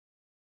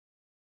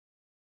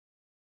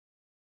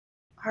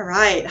All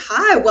right.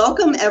 Hi,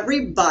 welcome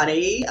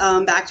everybody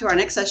back to our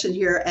next session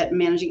here at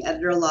Managing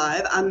Editor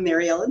Live. I'm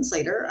Mary Ellen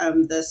Slater.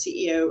 I'm the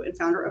CEO and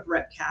founder of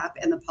RepCap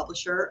and the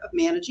publisher of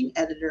Managing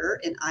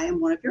Editor, and I am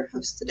one of your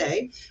hosts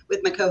today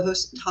with my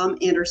co-host Tom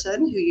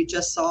Anderson, who you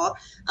just saw,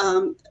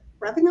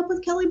 wrapping up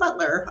with Kelly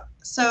Butler.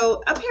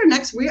 So up here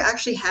next, we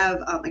actually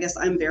have, I guess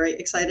I'm very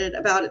excited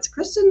about, it's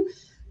Kristin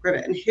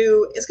Gribben,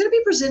 who is going to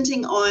be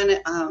presenting on,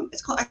 I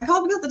call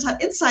it the title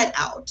Inside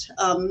Out.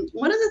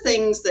 One of the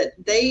things that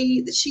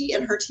she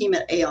and her team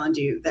at Aon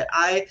do that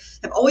I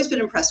have always been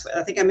impressed with,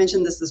 I think I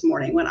mentioned this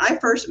morning, when I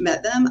first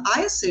met them,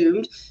 I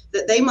assumed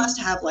that they must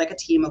have like a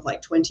team of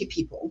like 20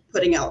 people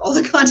putting out all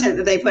the content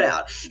that they put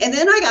out. And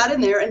then I got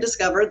in there and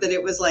discovered that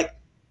it was like,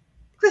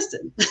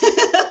 Kristin.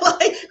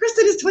 Like,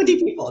 Kristin is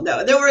 20 people.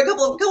 No, there were a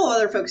couple of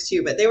other folks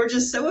too, but they were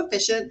just so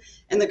efficient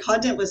and the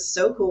content was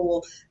so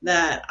cool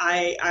that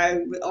I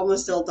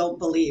almost still don't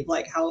believe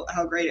like how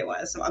great it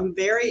was. So I'm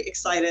very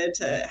excited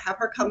to have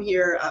her come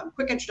here.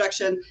 Quick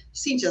introduction,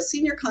 she's a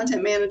senior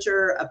content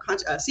manager of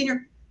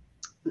senior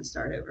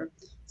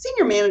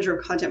manager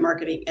of content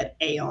marketing at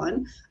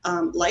Aon.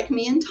 Like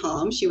me and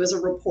Tom, she was a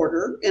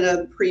reporter in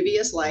a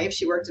previous life.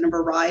 She worked in a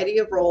variety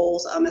of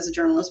roles as a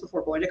journalist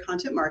before going to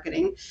content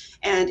marketing.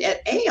 And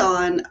at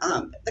Aon,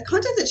 the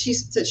content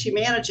that she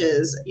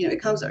manages, it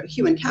comes out of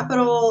human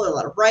capital, a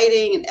lot of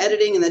writing and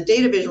editing, and the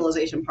data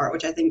visualization part,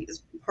 which I think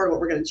is part of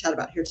what we're going to chat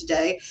about here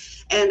today.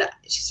 And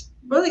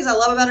one of the things I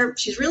love about her,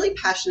 she's really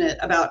passionate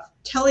about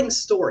telling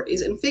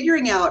stories and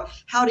figuring out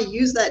how to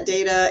use that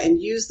data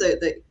and use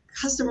the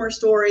customer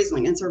stories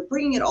and sort of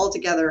bringing it all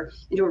together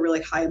into a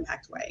really high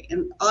impact way.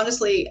 And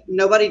honestly,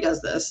 nobody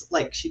does this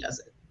like she does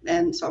it.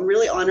 And so I'm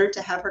really honored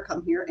to have her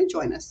come here and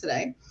join us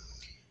today.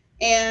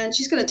 And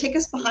she's going to take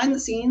us behind the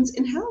scenes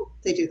in how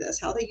they do this,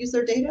 how they use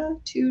their data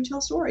to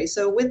tell stories.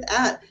 So with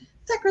that,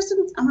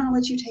 Kristin, I'm going to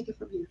let you take it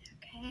from here.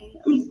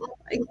 Okay.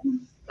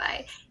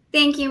 Bye.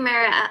 Thank you,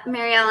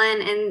 Mary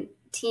Ellen and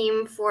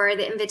team, for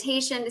the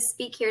invitation to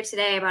speak here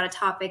today about a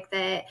topic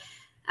that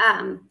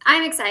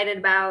I'm excited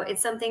about.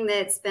 It's something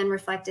that's been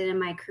reflected in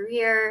my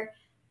career.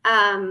 So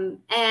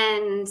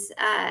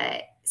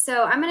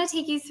I'm going to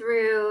take you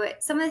through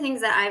some of the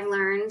things that I've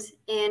learned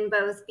in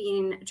both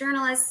being a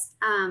journalist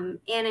and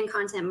in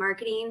content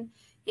marketing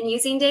and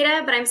using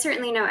data, but I'm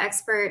certainly no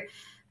expert.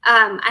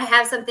 I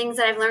have some things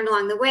that I've learned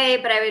along the way,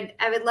 but I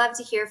would love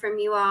to hear from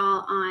you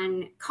all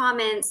on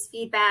comments,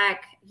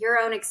 feedback, your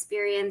own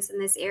experience in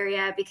this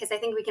area, because I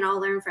think we can all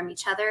learn from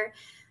each other.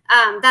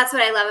 That's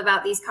what I love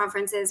about these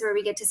conferences, where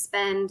we get to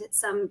spend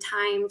some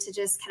time to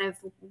just kind of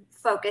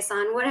focus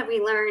on what have we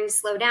learned,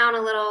 slow down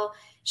a little,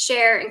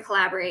 share and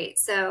collaborate.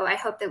 So I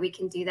hope that we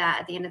can do that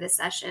at the end of the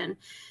session.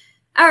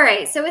 All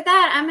right. So with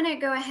that, I'm going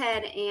to go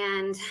ahead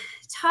and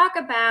talk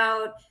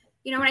about,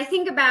 when I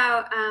think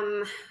about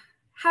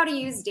how to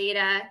use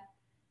data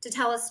to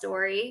tell a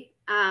story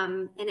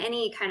in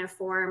any kind of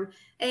form,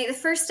 I think the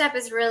first step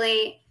is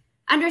really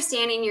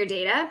understanding your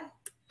data.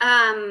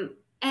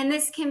 And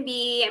this can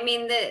be,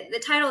 the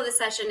title of the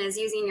session is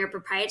using your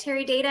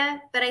proprietary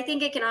data, but I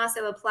think it can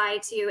also apply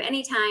to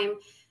anytime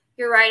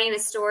you're writing a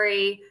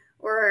story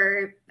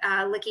or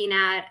looking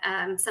at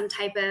some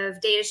type of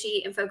data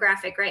sheet,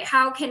 infographic, right?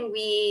 How can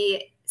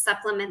we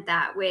supplement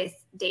that with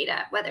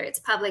data, whether it's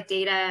public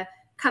data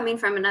coming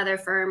from another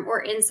firm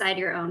or inside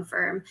your own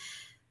firm?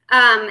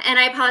 And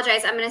I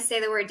apologize, I'm going to say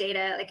the word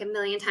data like a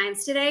million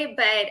times today,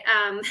 but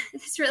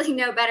there's really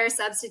no better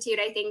substitute,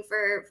 I think,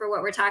 for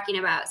what we're talking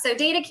about. So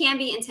data can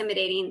be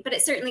intimidating, but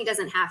it certainly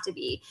doesn't have to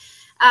be.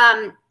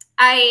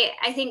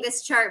 I think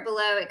this chart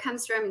below, it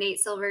comes from Nate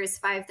Silver's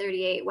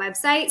 538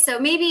 website. So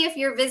maybe if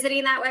you're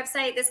visiting that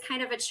website, this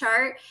kind of a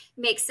chart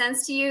makes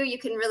sense to you. You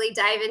can really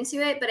dive into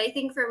it. But I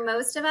think for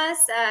most of us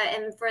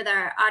and for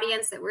the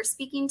audience that we're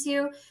speaking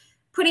to,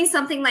 putting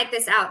something like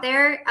this out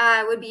there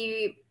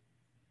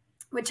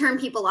would turn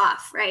people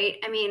off, right?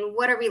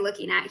 What are we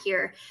looking at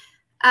here?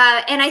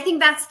 And I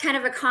think that's kind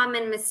of a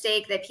common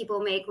mistake that people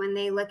make when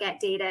they look at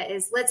data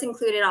is let's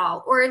include it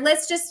all, or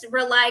let's just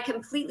rely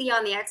completely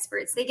on the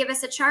experts. They give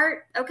us a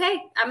chart.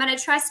 Okay, I'm going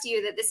to trust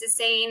you that this is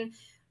saying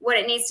what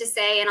it needs to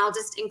say, and I'll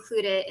just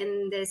include it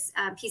in this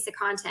piece of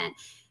content.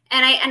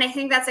 And I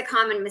think that's a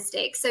common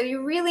mistake. So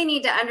you really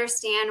need to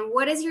understand,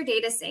 what is your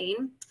data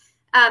saying?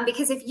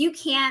 Because if you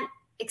can't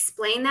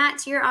explain that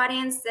to your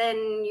audience,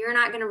 then you're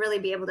not going to really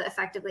be able to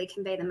effectively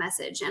convey the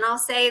message. And I'll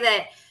say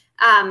that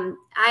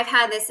I've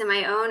had this in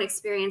my own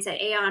experience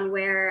at Aon,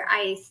 where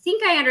I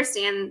think I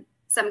understand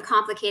some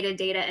complicated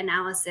data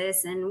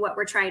analysis and what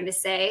we're trying to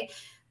say.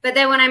 But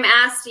then when I'm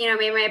asked,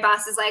 maybe my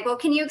boss is like, well,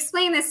 can you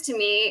explain this to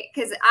me?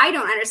 Because I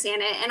don't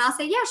understand it. And I'll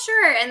say, yeah,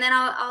 sure. And then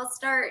I'll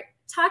start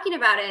talking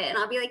about it. And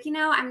I'll be like,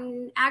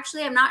 I'm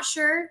not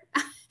sure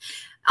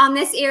on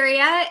this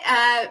area.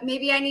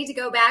 Maybe I need to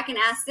go back and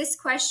ask this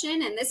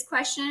question and this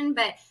question,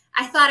 but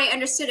I thought I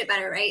understood it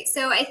better, right?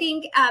 So I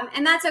think,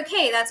 and that's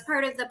okay. That's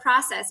part of the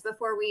process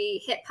before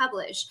we hit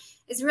publish,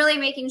 is really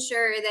making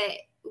sure that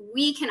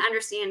we can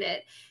understand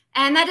it.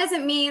 And that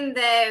doesn't mean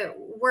that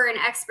we're an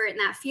expert in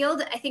that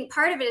field. I think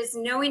part of it is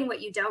knowing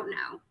what you don't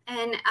know.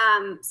 And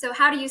so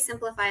how do you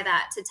simplify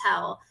that to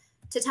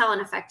tell an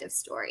effective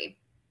story?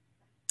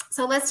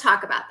 So let's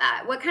talk about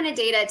that. What kind of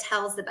data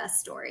tells the best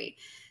story?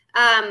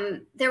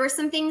 There were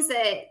some things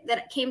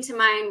that came to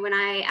mind when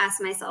I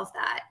asked myself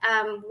that.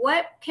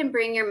 What can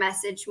bring your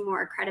message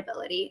more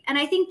credibility? And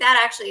I think that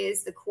actually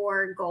is the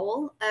core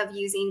goal of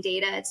using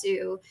data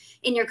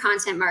in your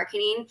content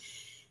marketing,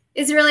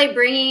 is really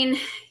bringing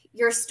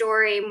your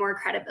story more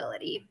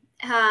credibility.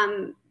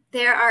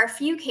 There are a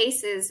few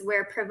cases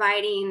where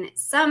providing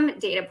some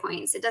data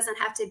points, it doesn't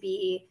have to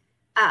be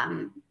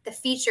the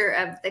feature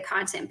of the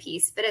content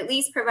piece, but at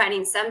least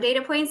providing some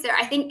data points there.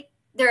 I think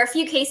there are a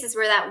few cases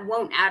where that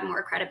won't add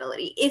more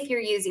credibility if you're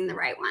using the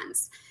right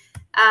ones.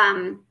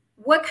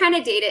 What kind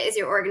of data is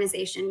your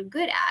organization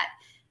good at?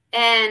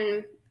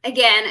 And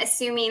again,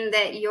 assuming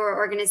that your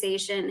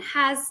organization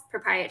has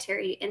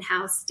proprietary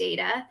in-house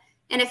data.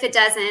 And if it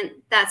doesn't,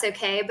 that's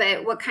okay.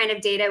 But what kind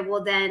of data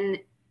will then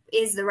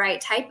is the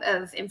right type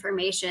of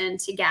information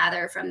to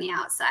gather from the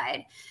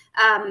outside?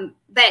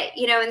 But,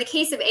 you know, in the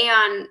case of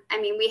Aon,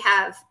 I mean, we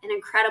have an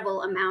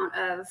incredible amount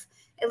of,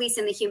 at least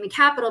in the human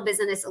capital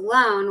business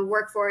alone,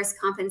 workforce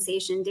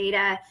compensation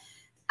data.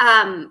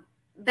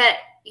 But,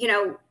 you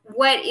know,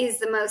 what is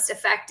the most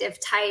effective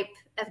type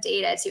of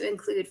data to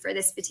include for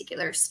this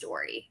particular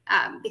story?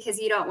 Because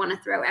you don't want to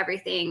throw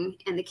everything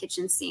in the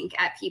kitchen sink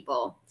at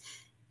people.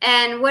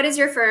 And what is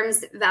your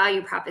firm's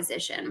value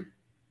proposition?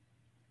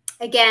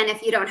 Again,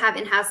 if you don't have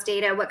in-house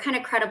data, what kind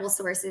of credible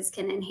sources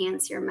can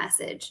enhance your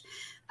message?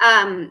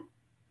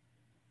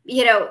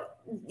 You know,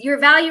 your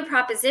value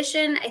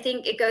proposition, I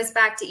think it goes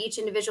back to each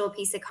individual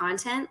piece of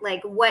content,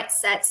 like what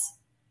sets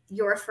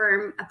your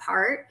firm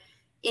apart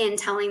in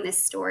telling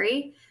this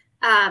story,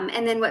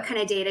 and then what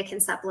kind of data can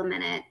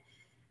supplement it.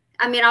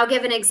 I mean, I'll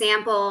give an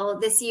example.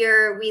 This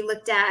year, we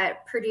looked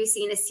at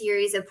producing a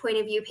series of point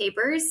of view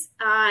papers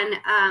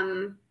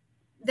on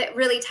that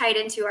really tied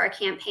into our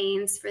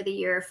campaigns for the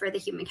year for the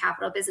human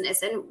capital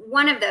business. And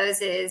one of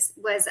those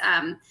was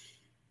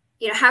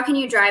you know, how can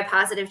you drive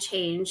positive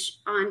change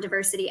on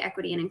diversity,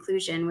 equity, and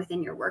inclusion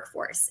within your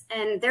workforce?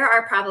 And there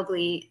are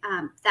probably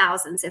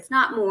thousands, if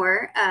not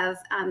more, of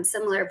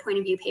similar point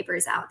of view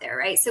papers out there,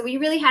 right? So we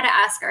really had to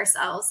ask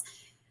ourselves,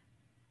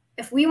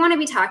 if we want to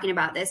be talking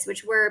about this,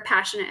 which we're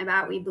passionate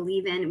about, we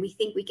believe in, we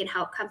think we can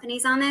help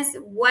companies on this,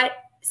 what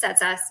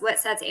sets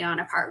Aon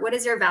apart? What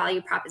is your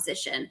value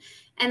proposition?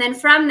 And then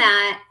from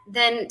that,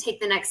 then take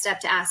the next step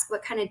to ask,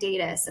 what kind of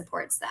data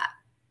supports that?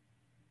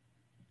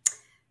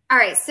 All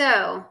right,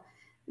 so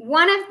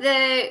one of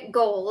the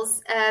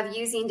goals of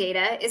using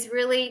data is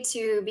really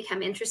to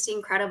become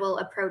interesting, credible,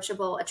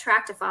 approachable,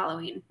 attract a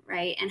following,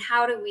 right? And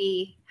how do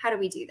we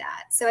do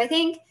that? So I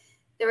think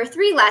there were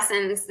 3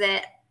 lessons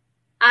that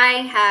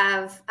I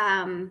have,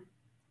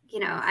 you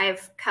know,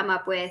 I've come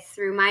up with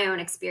through my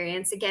own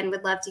experience. Again,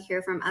 would love to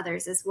hear from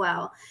others as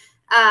well.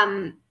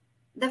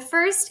 The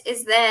first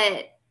is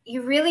that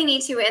you really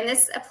need to, and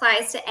this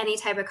applies to any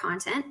type of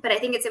content, but I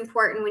think it's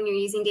important when you're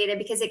using data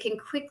because it can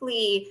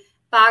quickly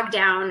bog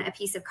down a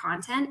piece of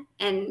content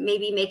and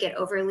maybe make it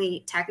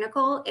overly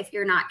technical if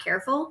you're not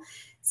careful.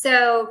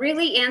 So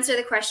really answer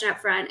the question up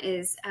front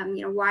is,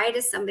 you know, why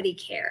does somebody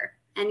care?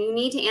 And you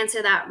need to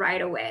answer that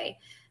right away.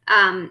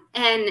 And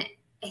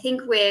I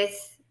think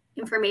with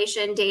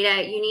information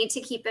data, you need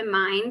to keep in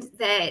mind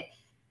that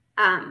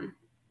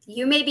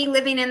you may be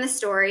living in the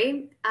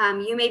story.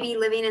 You may be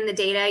living in the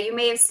data. You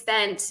may have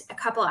spent a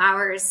couple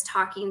hours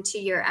talking to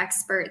your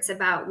experts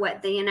about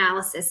what the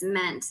analysis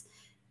meant.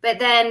 But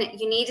then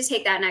you need to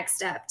take that next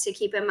step to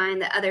keep in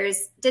mind that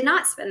others did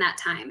not spend that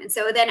time. And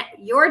so then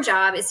your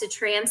job is to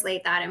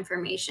translate that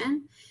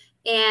information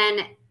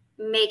and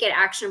make it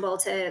actionable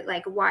to,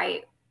 like,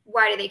 why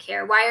do they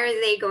care? Why are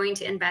they going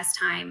to invest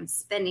time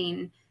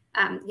spending,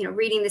 you know,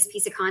 reading this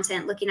piece of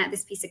content, looking at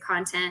this piece of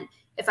content,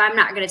 if I'm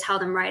not going to tell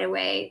them right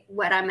away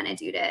what I'm going to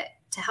do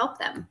to help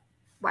them,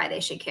 why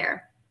they should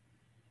care?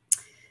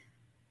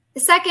 The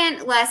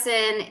second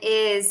lesson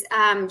is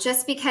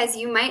just because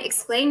you might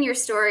explain your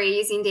story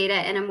using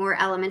data in a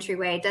more elementary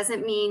way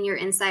doesn't mean your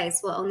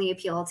insights will only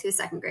appeal to a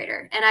second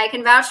grader. And I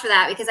can vouch for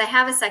that because I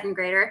have a second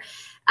grader.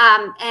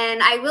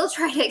 And I will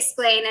try to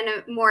explain in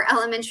a more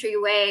elementary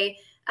way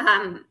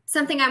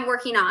something I'm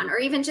working on, or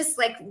even just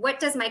like, what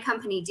does my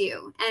company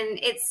do? And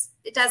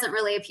it doesn't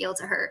really appeal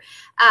to her.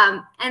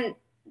 And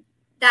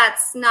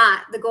that's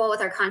not the goal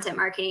with our content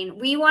marketing.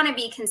 We want to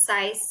be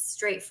concise,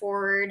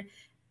 straightforward,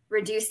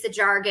 reduce the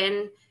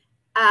jargon,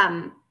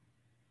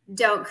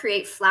 don't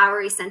create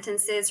flowery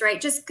sentences,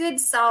 right? Just good,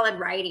 solid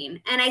writing.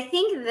 And I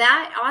think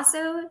that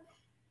also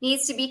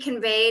needs to be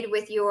conveyed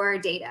with your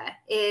data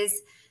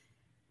is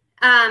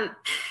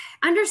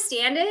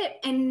understand it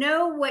and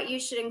know what you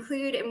should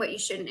include and what you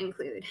shouldn't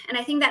include. And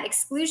I think that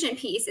exclusion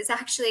piece is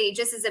actually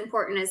just as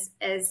important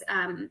as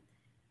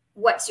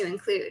what to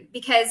include,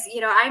 because,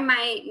 you know, I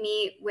might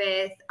meet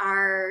with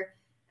our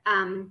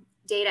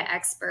data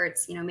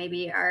experts,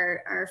 maybe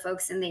our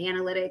folks in the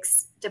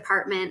analytics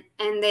department,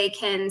 and they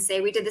can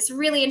say, we did this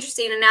really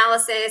interesting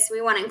analysis.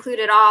 We want to include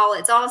it all.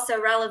 It's all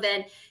so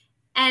relevant.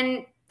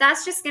 And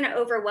that's just going to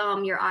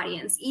overwhelm your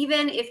audience,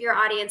 even if your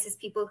audience is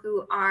people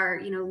who are,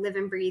 live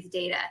and breathe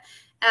data.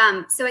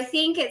 So I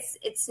think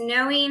it's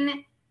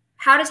knowing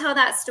how to tell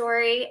that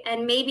story.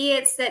 And maybe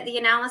it's that the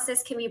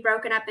analysis can be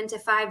broken up into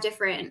 5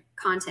 different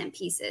content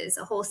pieces,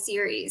 a whole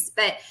series.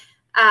 But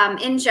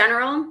in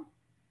general,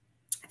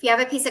 if you have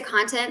a piece of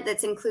content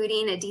that's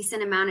including a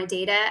decent amount of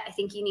data, I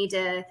think you need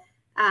to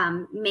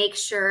make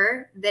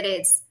sure that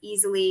it's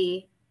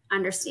easily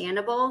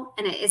understandable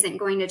and it isn't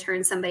going to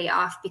turn somebody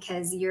off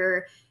because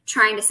you're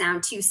trying to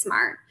sound too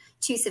smart,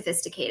 too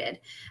sophisticated.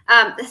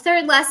 The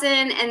third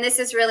lesson, and this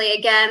is really,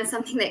 again,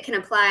 something that can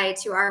apply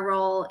to our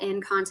role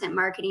in content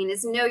marketing,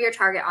 is know your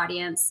target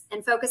audience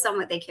and focus on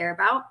what they care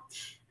about.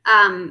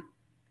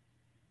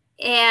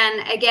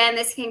 And again,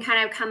 this can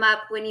kind of come up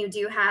when you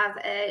do have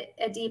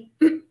a deep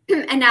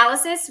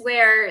analysis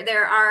where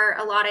there are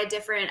a lot of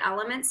different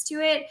elements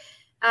to it.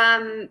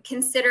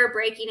 Consider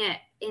breaking it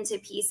into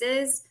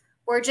pieces,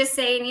 or just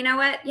saying, you know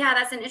what, yeah,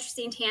 that's an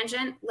interesting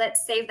tangent.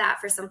 Let's save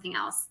that for something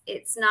else.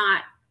 It's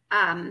not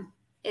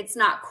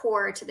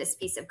core to this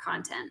piece of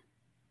content.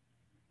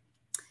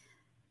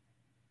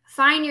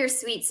 Find your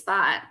sweet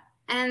spot.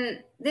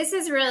 And this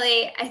is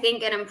really, I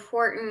think, an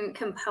important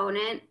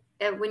component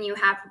when you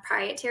have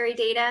proprietary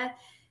data,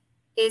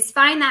 is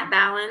find that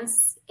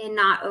balance in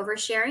not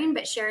oversharing,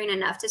 but sharing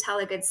enough to tell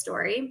a good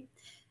story.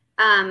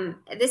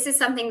 This is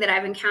something that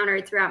I've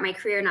encountered throughout my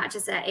career, not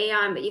just at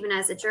Aon, but even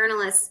as a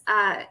journalist,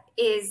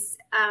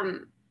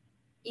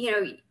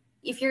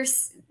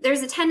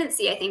 there's a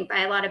tendency, I think, by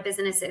a lot of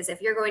businesses,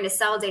 if you're going to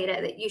sell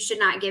data, that you should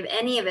not give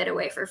any of it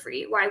away for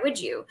free. Why would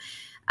you?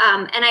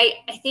 And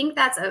I think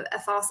that's a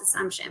false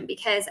assumption,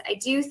 because I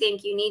do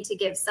think you need to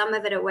give some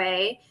of it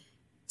away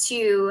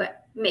to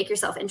make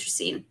yourself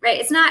interesting, right?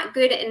 It's not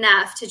good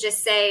enough to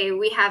just say,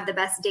 we have the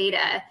best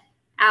data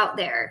out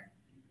there.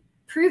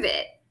 Prove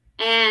it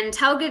and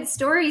tell good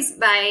stories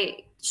by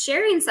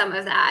sharing some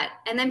of that,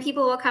 and then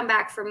people will come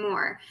back for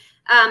more.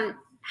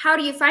 How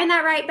do you find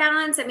that right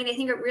balance? I mean, I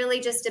think it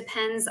really just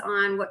depends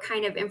on what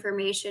kind of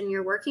information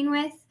you're working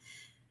with,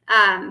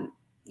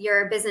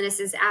 your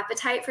business's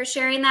appetite for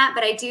sharing that.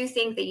 But I do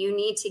think that you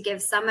need to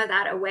give some of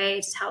that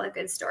away to tell a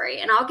good story.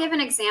 And I'll give an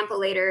example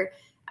later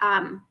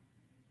on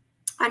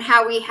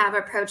how we have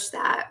approached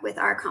that with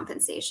our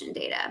compensation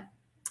data.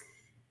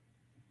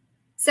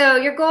 So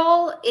your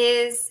goal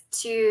is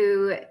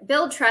to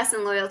build trust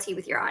and loyalty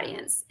with your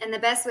audience. And the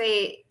best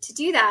way to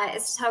do that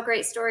is to tell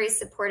great stories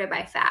supported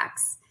by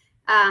facts,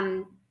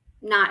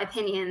 not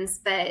opinions,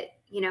 but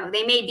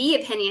they may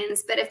be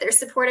opinions, but if they're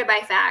supported by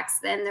facts,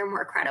 then they're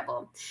more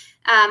credible.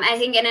 I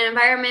think in an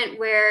environment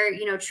where,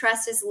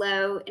 trust is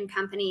low in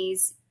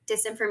companies,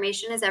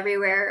 disinformation is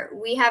everywhere,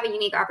 we have a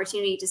unique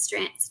opportunity to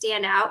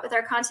stand out with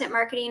our content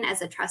marketing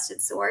as a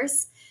trusted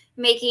source,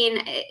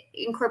 making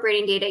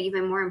incorporating data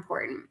even more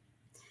important.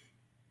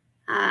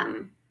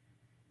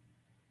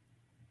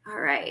 All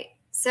right,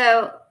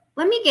 so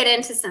let me get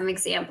into some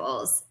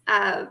examples,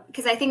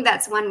 because I think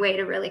that's one way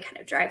to really kind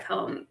of drive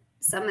home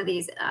some of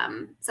these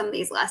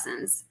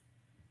lessons.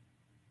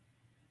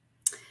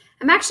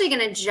 I'm actually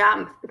going to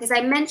jump, because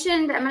I'm going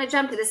to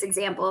jump to this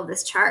example of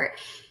this chart.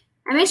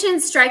 I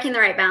mentioned striking the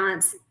right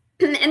balance.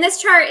 And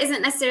this chart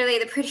isn't necessarily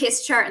the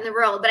prettiest chart in the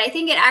world, but I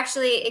think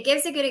it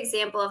gives a good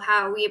example of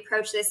how we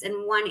approach this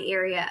in one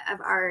area of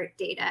our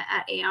data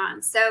at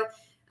Aon. So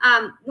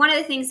one of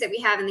the things that we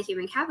have in the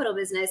human capital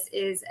business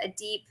is a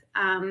deep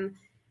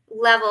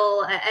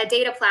level, a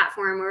data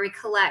platform where we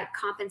collect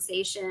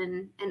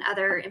compensation and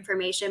other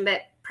information,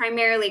 but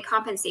primarily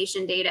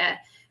compensation data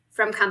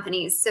from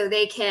companies, so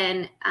they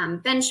can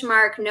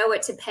benchmark, know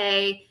what to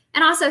pay,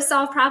 and also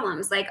solve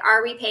problems like,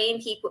 are we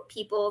paying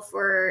people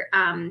for,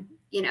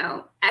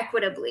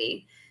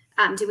 equitably?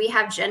 Do we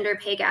have gender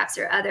pay gaps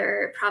or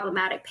other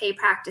problematic pay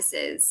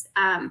practices?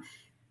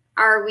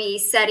 Are we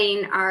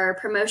setting our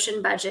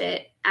promotion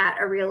budget at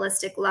a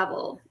realistic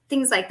level?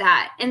 Things like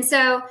that. And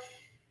so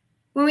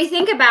when we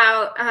think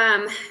about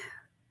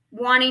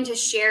wanting to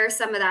share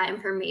some of that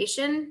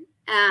information,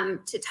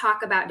 to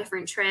talk about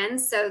different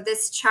trends. So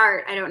this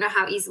chart, I don't know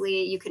how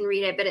easily you can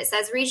read it, but it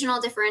says regional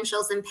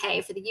differentials in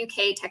pay for the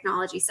UK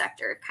technology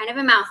sector. Kind of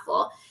a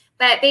mouthful,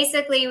 but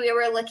basically we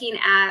were looking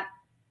at,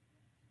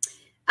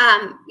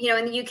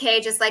 in the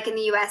UK, just like in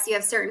the US, you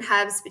have certain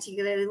hubs,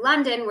 particularly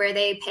London, where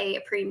they pay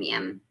a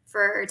premium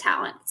for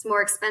talent. It's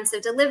more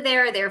expensive to live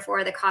there,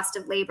 therefore the cost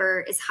of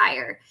labor is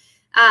higher.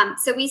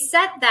 So we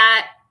set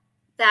that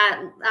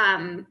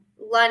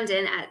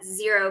London at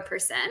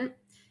 0%.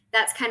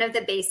 That's kind of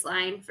the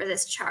baseline for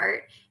this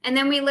chart. And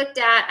then we looked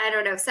at,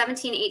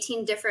 17,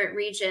 18 different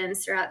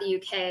regions throughout the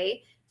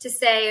UK to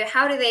say,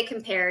 how do they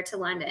compare to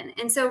London?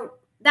 And so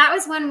that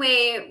was one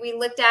way we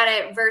looked at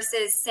it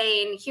versus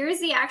saying,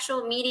 here's the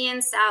actual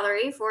median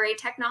salary for a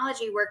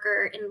technology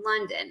worker in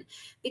London,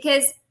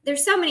 because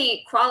there's so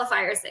many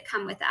qualifiers that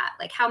come with that.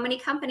 Like, how many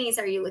companies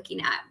are you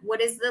looking at? What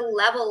is the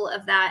level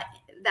of that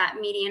that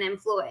median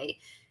employee?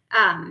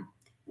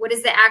 What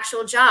is the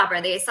actual job?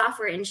 Are they a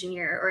software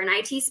engineer or an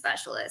IT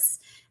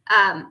specialist?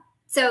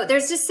 So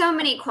there's just so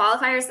many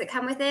qualifiers that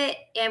come with it,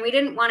 and we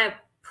didn't want to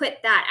put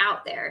that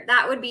out there.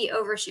 That would be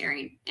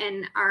oversharing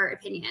in our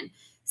opinion.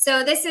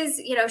 So this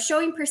is,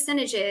 showing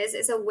percentages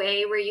is a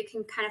way where you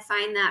can kind of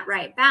find that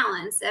right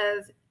balance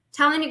of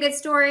telling a good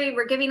story.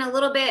 We're giving a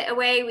little bit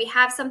away. We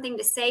have something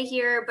to say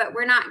here, but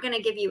we're not going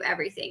to give you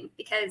everything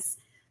because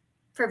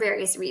for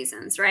various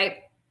reasons,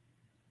 right?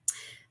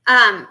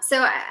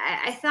 So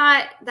I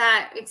thought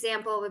that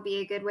example would be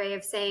a good way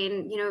of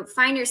saying,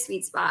 find your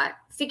sweet spot,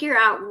 figure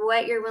out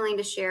what you're willing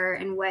to share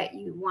and what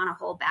you want to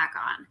hold back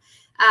on.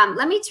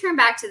 Let me turn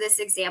back to this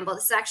example.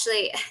 This is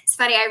actually, it's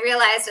funny. I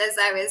realized as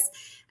I was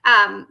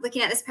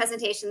looking at this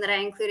presentation that I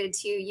included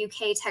 2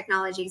 UK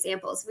technology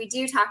examples. We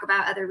do talk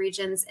about other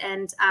regions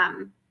and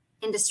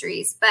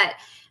industries, but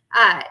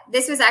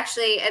this was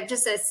actually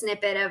just a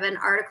snippet of an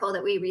article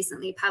that we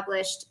recently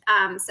published.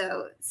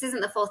 So this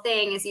isn't the full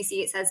thing. As you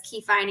see, it says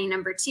key finding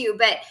number 2,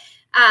 but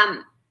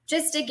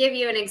just to give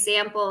you an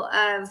example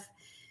of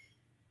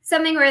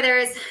something where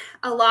there's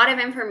a lot of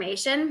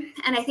information,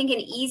 and I think an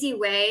easy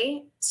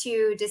way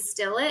to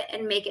distill it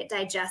and make it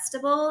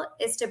digestible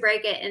is to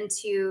break it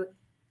into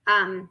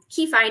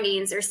key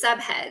findings or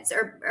subheads,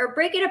 or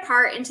break it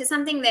apart into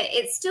something that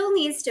it still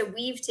needs to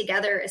weave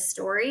together a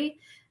story.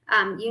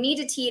 You need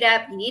to tee it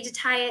up, you need to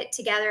tie it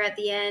together at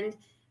the end,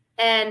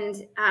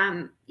 and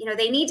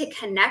they need to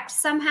connect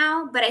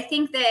somehow. But I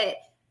think that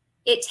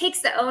it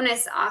takes the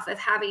onus off of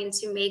having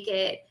to make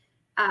it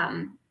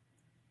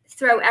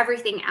throw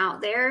everything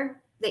out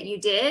there that you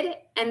did,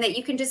 and that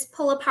you can just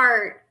pull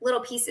apart little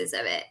pieces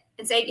of it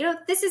and say,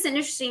 this is an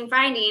interesting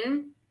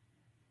finding.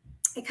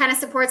 It kind of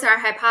supports our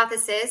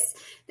hypothesis.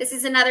 This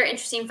is another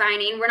interesting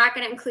finding. We're not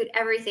going to include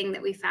everything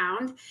that we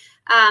found.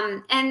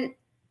 And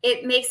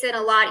it makes it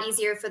a lot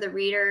easier for the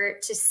reader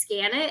to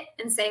scan it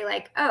and say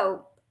like,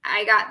 oh,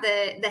 I got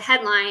the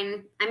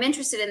headline. I'm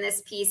interested in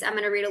this piece. I'm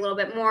going to read a little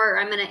bit more. Or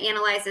I'm going to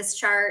analyze this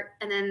chart.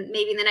 And then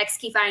maybe the next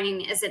key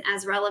finding isn't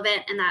as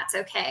relevant, and that's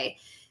okay.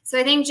 So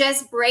I think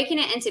just breaking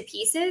it into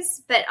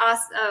pieces, but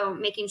also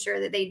making sure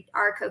that they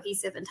are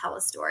cohesive and tell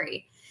a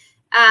story.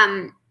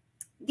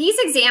 These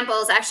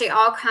examples actually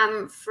all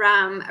come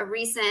from a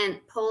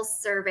recent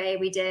pulse survey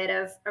we did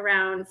of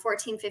around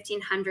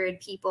 1,500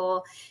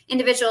 people,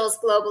 individuals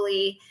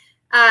globally.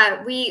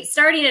 We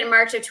started in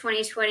March of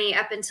 2020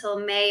 up until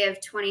May of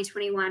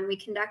 2021. We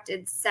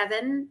conducted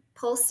 7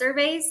 pulse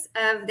surveys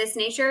of this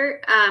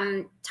nature,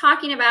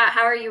 talking about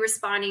how are you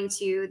responding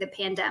to the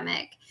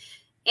pandemic.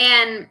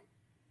 And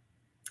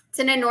it's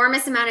an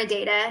enormous amount of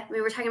data.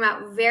 We were talking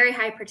about very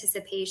high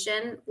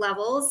participation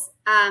levels.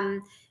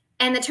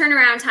 And the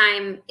turnaround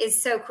time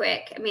is so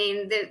quick. I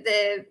mean,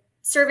 the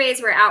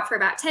surveys were out for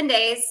about 10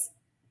 days.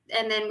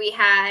 And then we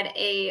had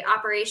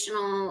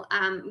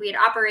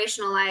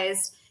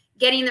operationalized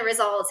getting the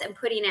results and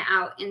putting it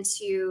out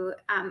into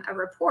a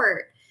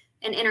report,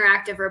 an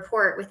interactive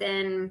report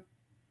within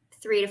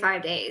 3 to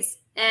 5 days.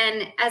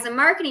 And as a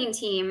marketing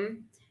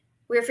team,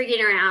 we're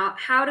figuring out,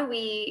 how do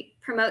we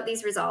promote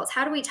these results?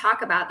 How do we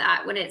talk about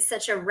that when it's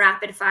such a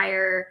rapid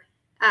fire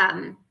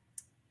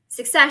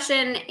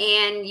succession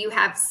and you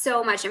have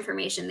so much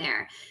information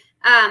there?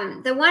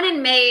 The one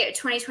in May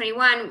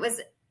 2021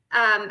 was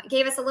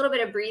gave us a little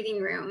bit of breathing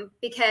room,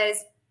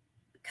 because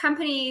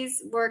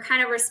companies were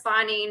kind of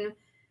responding.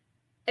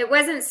 It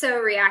wasn't so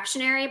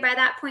reactionary by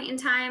that point in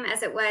time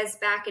as it was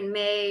back in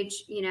May,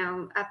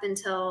 up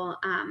until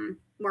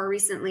more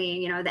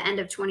recently, the end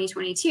of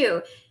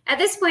 2022. At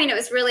this point, it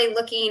was really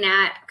looking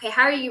at, okay,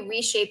 how are you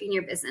reshaping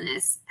your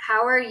business?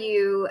 How are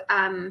you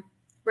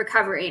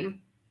recovering?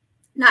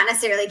 Not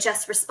necessarily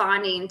just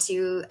responding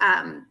to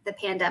the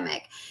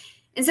pandemic.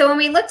 And so when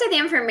we looked at the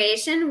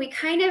information, we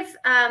kind of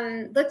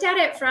looked at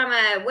it from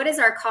what is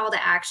our call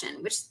to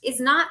action, which is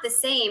not the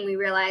same, we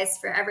realized,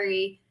 for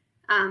every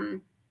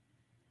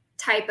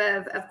type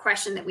of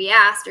question that we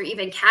asked, or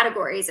even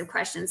categories of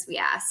questions we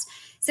asked.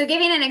 So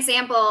giving an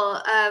example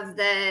of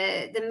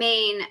the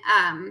main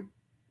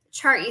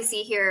chart you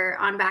see here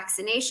on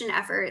vaccination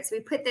efforts, we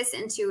put this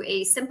into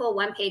a simple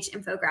 1-page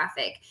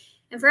infographic.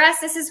 And for us,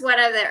 this is one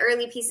of the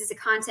early pieces of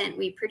content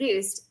we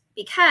produced,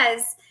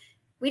 because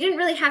we didn't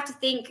really have to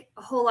think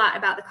a whole lot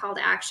about the call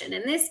to action.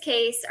 In this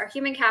case, our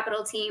human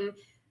capital team,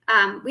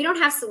 we don't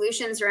have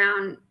solutions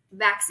around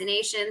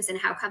vaccinations and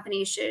how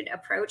companies should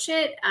approach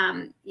it.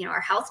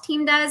 Our health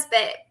team does,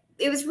 but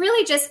it was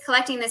really just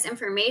collecting this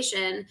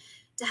information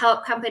to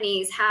help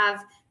companies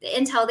have the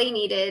intel they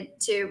needed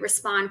to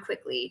respond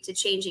quickly to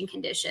changing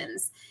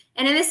conditions.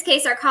 And in this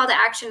case, our call to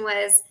action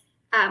was,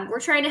 we're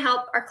trying to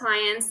help our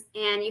clients,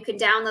 and you can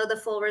download the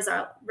full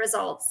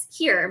results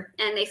here.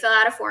 And they fill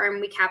out a form,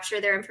 we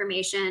capture their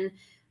information,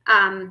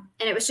 and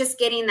it was just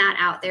getting that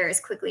out there as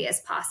quickly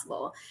as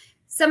possible.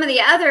 Some of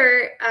the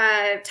other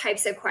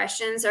types of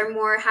questions are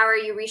more, how are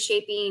you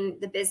reshaping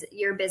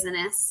your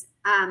business?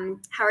 How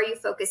are you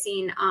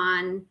focusing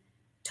on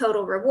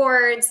total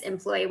rewards,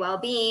 employee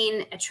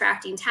well-being,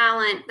 attracting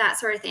talent, that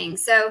sort of thing.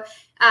 So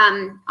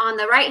on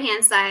the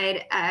right-hand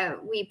side,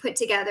 we put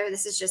together,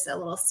 this is just a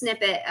little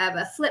snippet of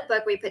a flip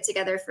book we put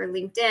together for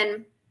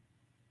LinkedIn,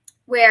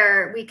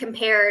 where we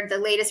compared the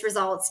latest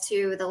results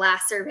to the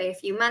last survey a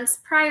few months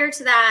prior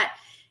to that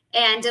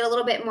and did a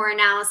little bit more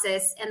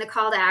analysis. And the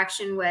call to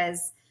action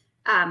was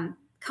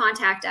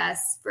contact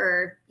us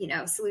for,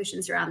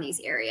 solutions around these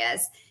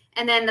areas.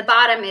 And then the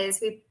bottom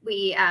is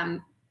we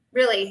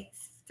really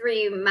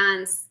 3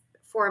 months,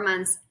 4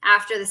 months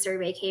after the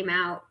survey came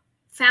out,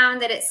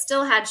 found that it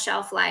still had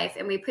shelf life.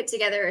 And we put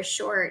together a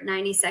short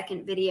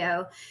 90-second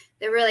video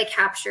that really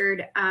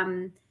captured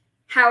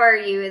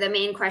the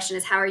main question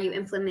is, how are you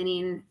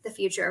implementing the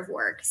future of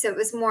work? So it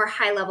was more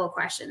high-level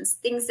questions,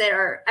 things that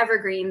are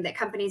evergreen that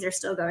companies are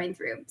still going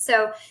through.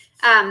 So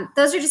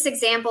those are just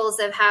examples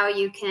of how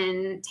you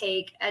can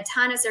take a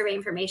ton of survey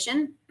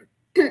information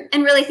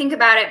and really think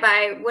about it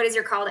by what is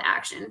your call to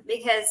action,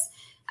 because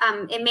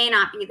it may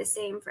not be the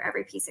same for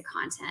every piece of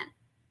content.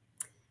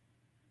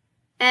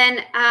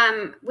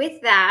 And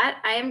with that,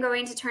 I am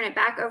going to turn it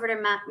back over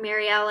to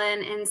Mary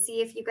Ellen and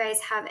see if you guys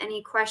have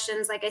any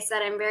questions. Like I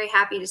said, I'm very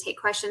happy to take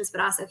questions,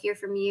 but also hear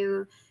from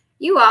you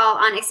all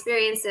on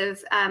experience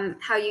of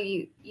how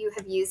you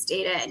have used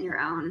data in your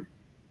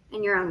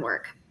own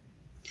work.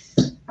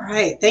 All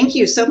right, thank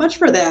you so much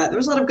for that. There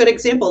was a lot of good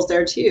examples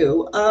there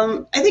too.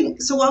 I think,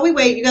 so while we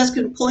wait, you guys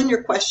can pull in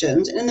your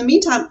questions. And in the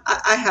meantime,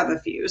 I have a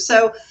few.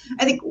 So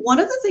I think one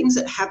of the things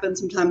that happens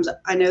sometimes,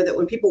 I know that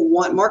when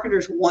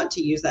marketers want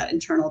to use that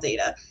internal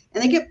data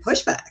and they get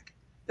pushback.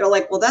 They're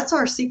like, well, that's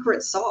our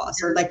secret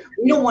sauce, or like,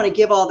 we don't want to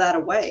give all that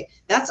away.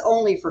 That's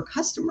only for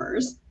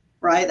customers,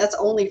 right? That's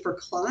only for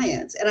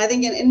clients. And I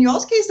think in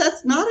y'all's case,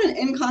 that's not an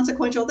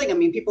inconsequential thing. I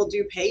mean, people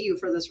do pay you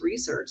for this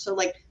research. So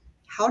like,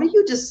 how do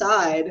you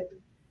decide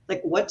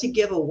like what to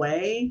give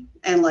away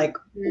and like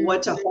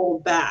what to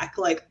hold back,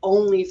 like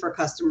only for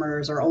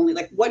customers, or only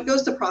like what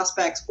goes to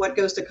prospects, what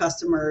goes to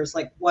customers,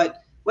 like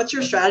what's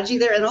your strategy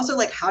there? And also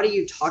like, how do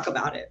you talk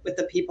about it with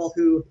the people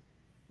who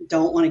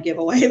don't want to give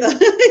away the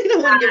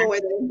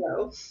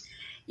info?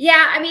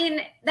 Yeah, I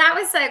mean, that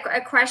was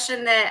a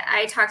question that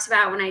I talked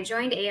about when I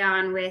joined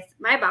Aon with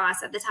my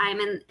boss at the time,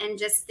 and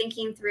just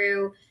thinking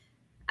through,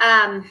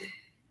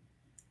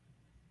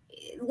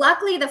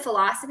 luckily, the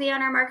philosophy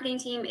on our marketing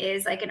team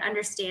is like an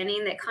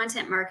understanding that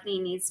content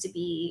marketing needs to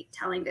be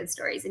telling good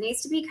stories. It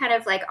needs to be kind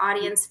of like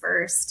audience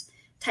first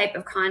type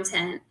of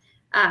content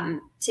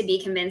to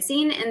be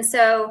convincing. And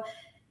so,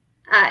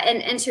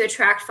 and to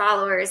attract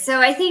followers.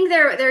 So I think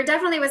there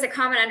definitely was a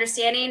common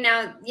understanding.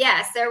 Now,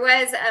 yes, there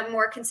was a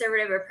more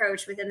conservative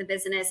approach within the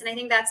business, and I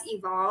think that's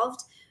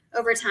evolved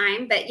over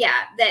time. But yeah,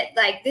 that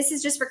like, this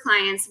is just for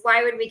clients.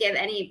 Why would we give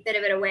any bit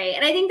of it away?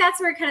 And I think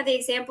that's where kind of the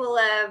example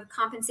of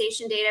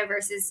compensation data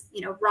versus,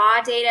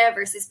 raw data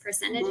versus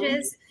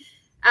percentages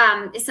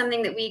is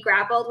something that we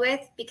grappled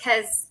with,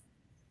 because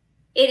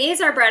it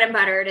is our bread and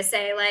butter to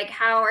say, like,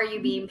 how are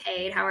you being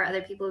paid? How are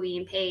other people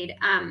being paid?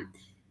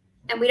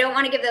 And we don't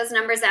want to give those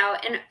numbers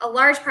out. And a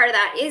large part of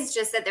that is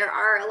just that there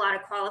are a lot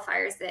of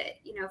qualifiers that,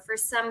 for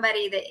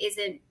somebody that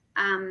isn't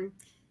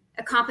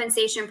a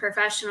compensation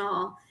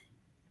professional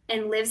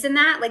and lives in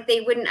that, like,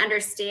 they wouldn't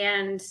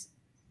understand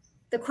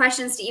the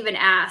questions to even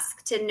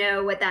ask to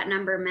know what that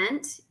number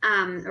meant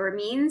or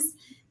means.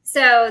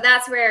 So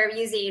that's where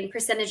using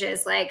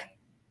percentages, like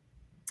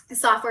a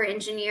software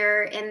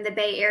engineer in the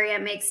Bay Area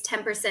makes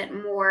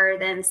 10% more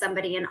than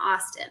somebody in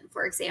Austin,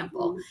 for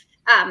example,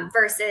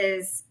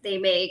 versus they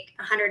make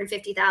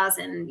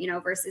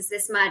 150,000, versus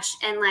this much.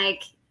 And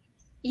like,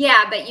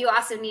 yeah, but you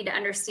also need to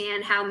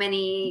understand how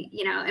many,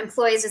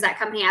 employees does that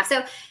company have.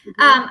 So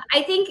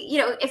I think,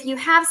 if you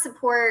have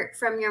support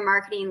from your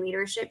marketing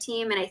leadership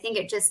team, and I think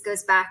it just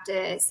goes back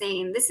to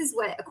saying, this is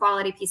what a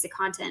quality piece of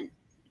content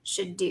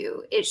should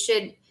do. It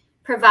should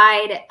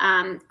provide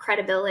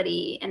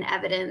credibility and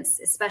evidence,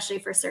 especially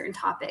for certain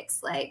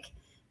topics like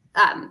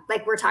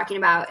we're talking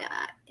about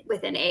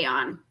within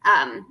Aon.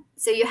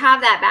 So you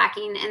have that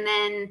backing. And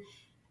then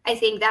I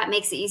think that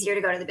makes it easier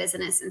to go to the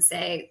business and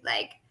say,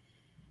 like,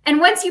 and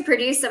once you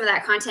produce some of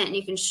that content and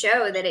you can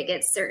show that it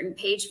gets certain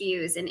page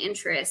views and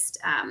interest,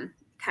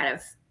 kind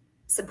of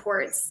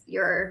supports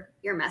your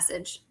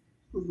message.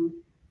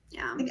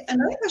 Yeah.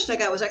 Another question I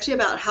got was actually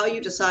about how you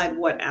decide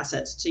what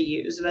assets to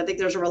use. And I think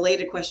there's a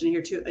related question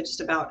here too,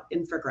 just about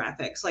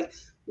infographics. Like,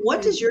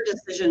 what does your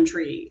decision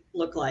tree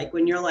look like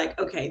when you're like,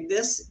 okay,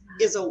 this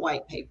is a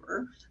white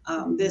paper,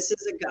 this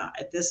is a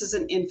guide, this is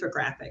an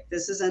infographic,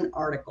 this is an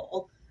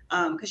article?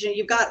 Because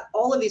you've got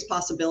all of these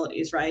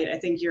possibilities, right? I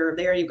think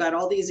you've got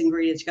all these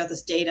ingredients, you got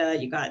this data,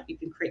 you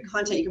can create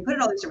content, you can put it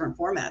in all these different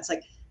formats.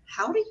 Like,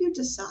 how do you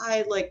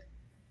decide like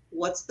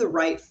what's the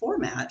right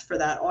format for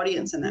that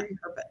audience and that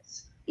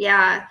purpose?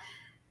 Yeah,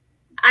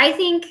 I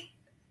think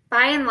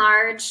by and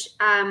large,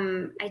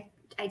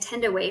 I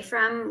tend away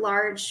from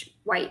large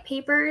white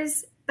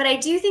papers, but I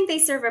do think they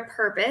serve a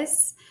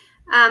purpose.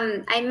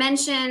 I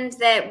mentioned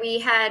that we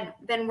had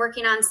been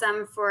working on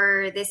some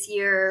for this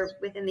year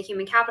within the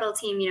human capital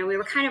team. You know, we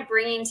were kind of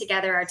bringing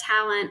together our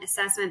talent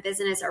assessment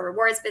business, our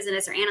rewards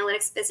business, our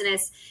analytics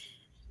business,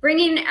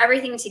 bringing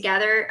everything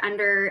together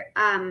under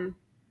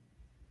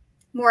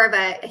more of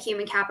a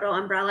human capital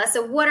umbrella.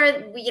 So what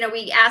are, you know,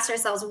 we asked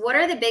ourselves, what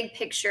are the big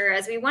picture,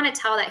 as we want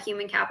to tell that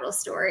human capital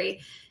story,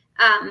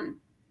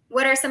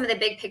 what are some of the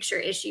big picture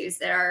issues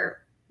that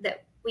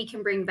we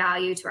can bring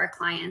value to our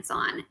clients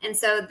on? And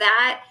so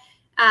that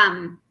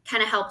kind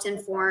of helped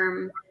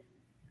inform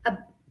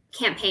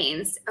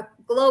campaigns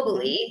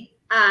globally.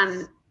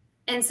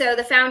 And so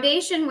the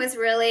foundation was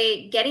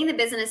really getting the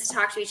business to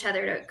talk to each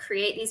other to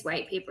create these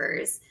white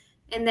papers,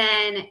 and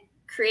then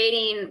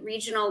creating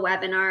regional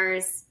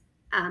webinars,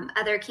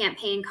 other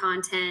campaign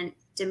content,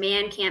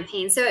 demand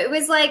campaigns. So it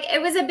was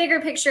a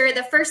bigger picture.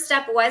 The first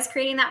step was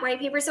creating that white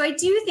paper. So I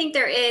do think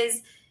there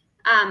is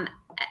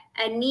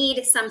a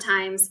need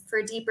sometimes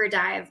for deeper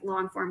dive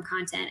long form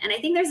content. And I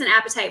think there's an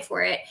appetite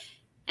for it.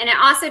 And it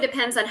also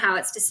depends on how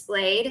it's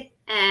displayed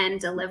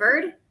and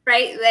delivered,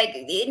 right? Like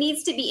it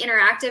needs to be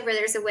interactive, where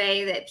there's a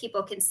way that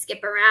people can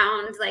skip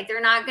around. Like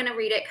they're not going to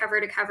read it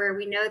cover to cover.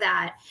 We know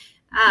that.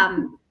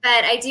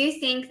 But I do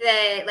think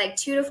that like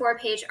 2 to 4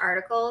 page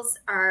articles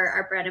are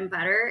our bread and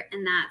butter.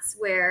 And that's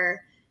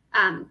where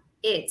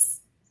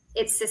it's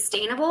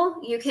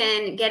sustainable. You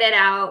can get it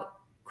out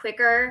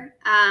quicker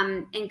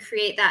and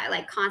create that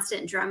like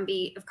constant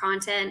drumbeat of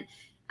content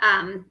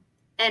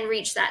and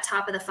reach that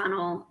top of the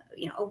funnel,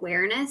 you know,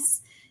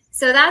 awareness.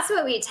 So that's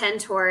what we tend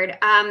toward.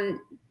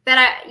 But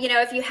you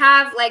know, if you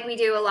have, like we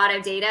do a lot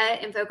of data,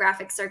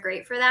 infographics are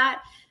great for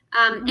that.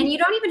 And you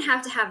don't even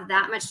have to have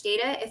that much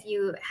data if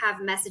you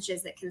have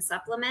messages that can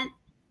supplement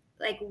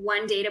like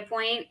one data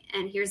point,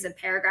 and here's a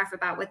paragraph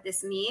about what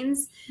this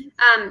means.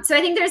 So I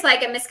think there's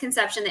like a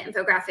misconception that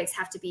infographics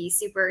have to be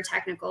super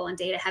technical and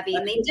data heavy,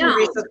 and they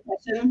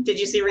don't. Did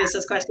you see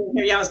Risa's question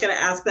here? Yeah, I was going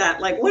to ask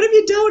that. Like, what if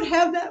you don't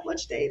have that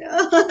much data?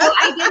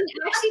 I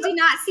actually did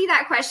not see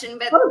that question,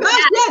 but oh gosh,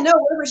 yeah, no.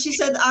 Whatever she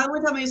said,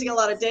 one time I'm using a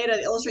lot of data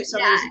to illustrate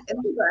some of these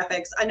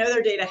infographics. I know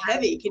they're data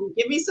heavy. Can you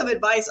give me some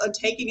advice on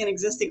taking an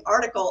existing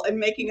article and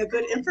making a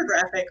good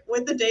infographic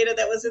with the data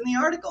that was in the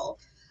article?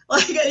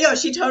 Like, you know,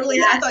 she totally,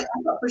 I thought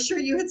for sure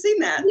you had seen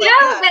that.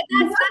 No, but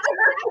that's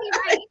exactly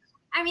right.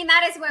 I mean,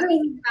 that is what we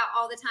think about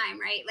all the time,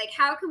 right? Like,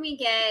 how can we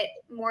get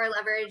more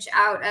leverage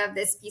out of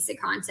this piece of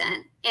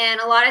content? And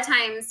a lot of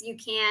times you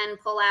can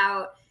pull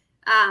out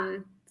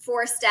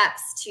 4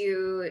 steps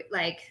to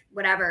like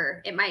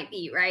whatever it might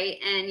be, right?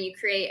 And you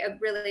create a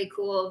really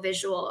cool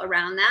visual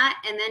around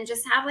that, and then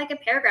just have like a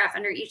paragraph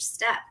under each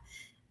step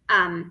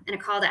and a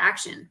call to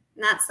action.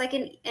 And that's like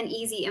an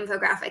easy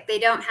infographic. They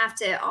don't have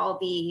to all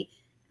be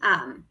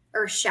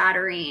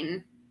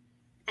earth-shattering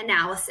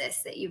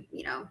analysis that you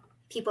know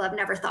people have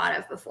never thought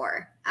of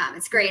before.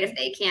 It's great if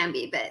they can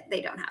be, but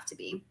they don't have to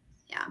be.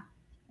 Yeah.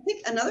 I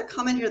think another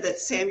comment here that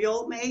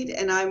Samuel made,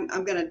 and I'm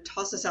going to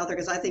toss this out there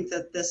because I think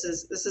that this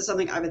is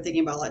something I've been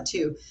thinking about a lot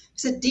too. He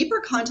said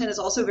deeper content is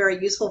also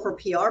very useful for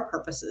PR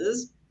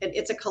purposes.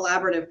 It's a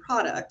collaborative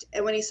product.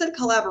 And when he said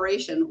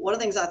collaboration, one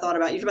of the things I thought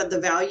about, you talked about the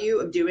value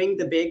of doing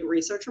the big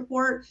research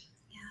report.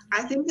 Yeah.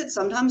 I think that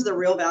sometimes the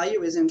real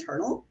value is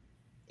internal.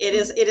 It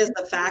is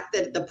the fact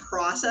that the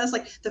process,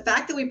 like the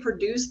fact that we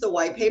produce the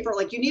white paper,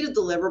 like you need a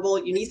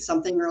deliverable, you need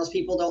something, or else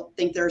people don't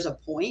think there's a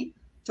point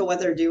to what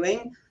they're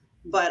doing.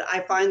 But I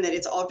find that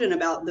it's often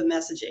about the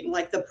messaging,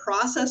 like the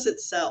process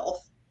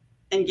itself,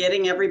 and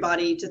getting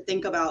everybody to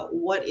think about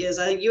what is.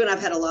 I think you and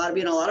I've had a lot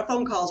of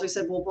phone calls. We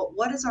said, well, but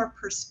what is our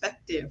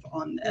perspective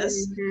on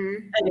this?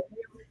 And if you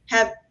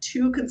have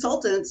 2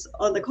 consultants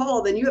on the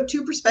call, then you have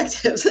 2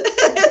 perspectives.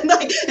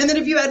 and then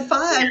if you had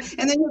 5,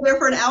 and then you're there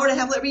for an hour and a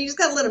half, I mean, you just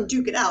got to let them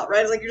duke it out,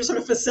 right? It's like you're just sort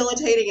of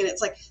facilitating, and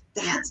it's like,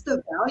 that's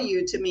the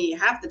value to me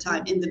half the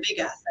time in the big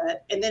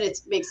asset. And then it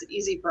makes it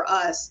easy for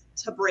us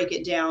to break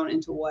it down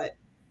into what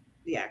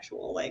the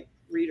actual like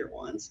reader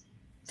wants.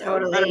 So,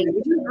 totally.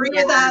 Would you agree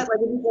with that? Like,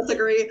 would you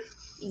disagree?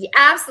 Yeah,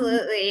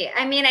 absolutely.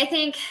 I mean, I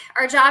think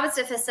our job is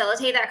to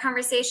facilitate that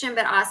conversation,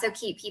 but also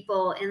keep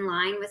people in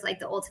line with like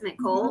the ultimate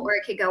goal, or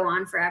it could go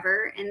on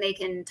forever and they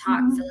can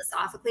talk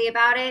philosophically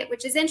about it,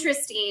 which is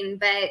interesting,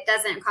 but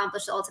doesn't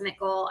accomplish the ultimate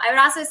goal. I would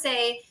also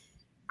say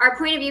our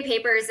point of view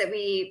papers that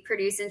we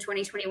produced in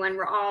 2021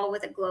 were all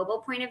with a global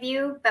point of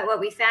view. But what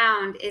we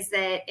found is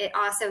that it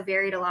also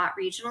varied a lot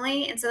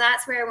regionally. And so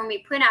that's where when we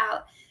put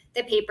out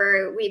the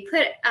paper, we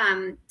put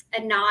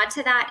a nod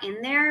to that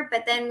in there,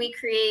 but then we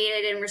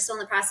created, and we're still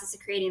in the process of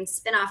creating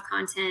spin-off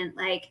content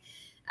like,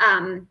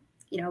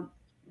 you know,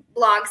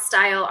 blog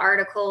style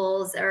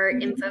articles or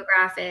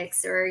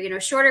infographics, or, you know,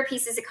 shorter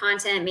pieces of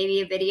content,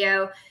 maybe a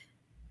video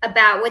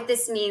about what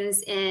this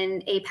means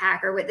in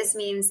APAC, or what this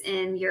means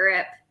in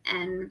Europe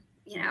and,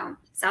 you know,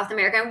 South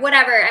America, and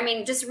whatever. I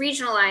mean, just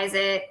regionalize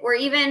it, or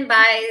even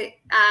by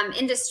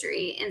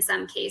industry in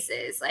some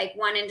cases. Like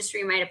one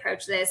industry might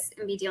approach this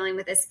and be dealing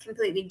with this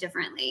completely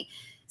differently.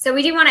 So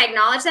we do want to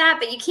acknowledge that,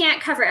 but you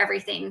can't cover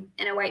everything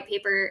in a white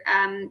paper,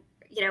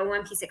 you know,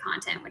 one piece of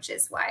content, which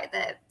is why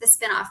the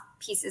spin-off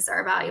pieces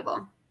are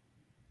valuable.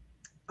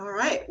 All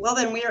right. Well,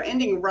 then we are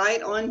ending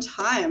right on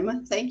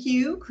time. Thank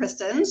you,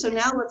 Kristin. So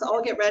now let's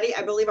all get ready.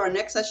 I believe our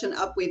next session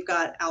up, we've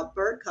got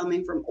Albert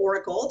coming from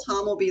Oracle.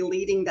 Tom will be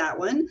leading that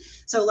one.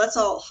 So let's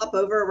all hop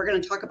over. We're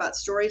going to talk about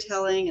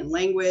storytelling and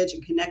language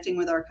and connecting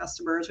with our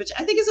customers, which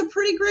I think is a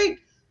pretty great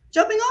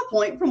jumping off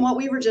point from what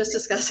we were just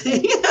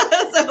discussing.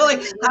 So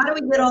like, how do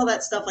we get all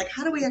that stuff? Like,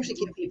 how do we actually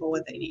give people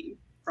what they need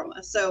from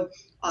us? So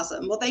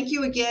awesome. Well, thank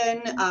you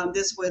again.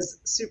 This was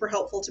super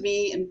helpful to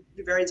me and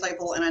very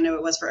insightful. And I know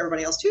it was for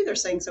everybody else too. They're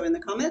saying so in the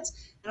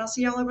comments. And I'll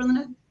see y'all over in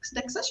the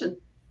next session.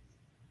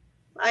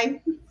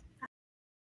 Bye.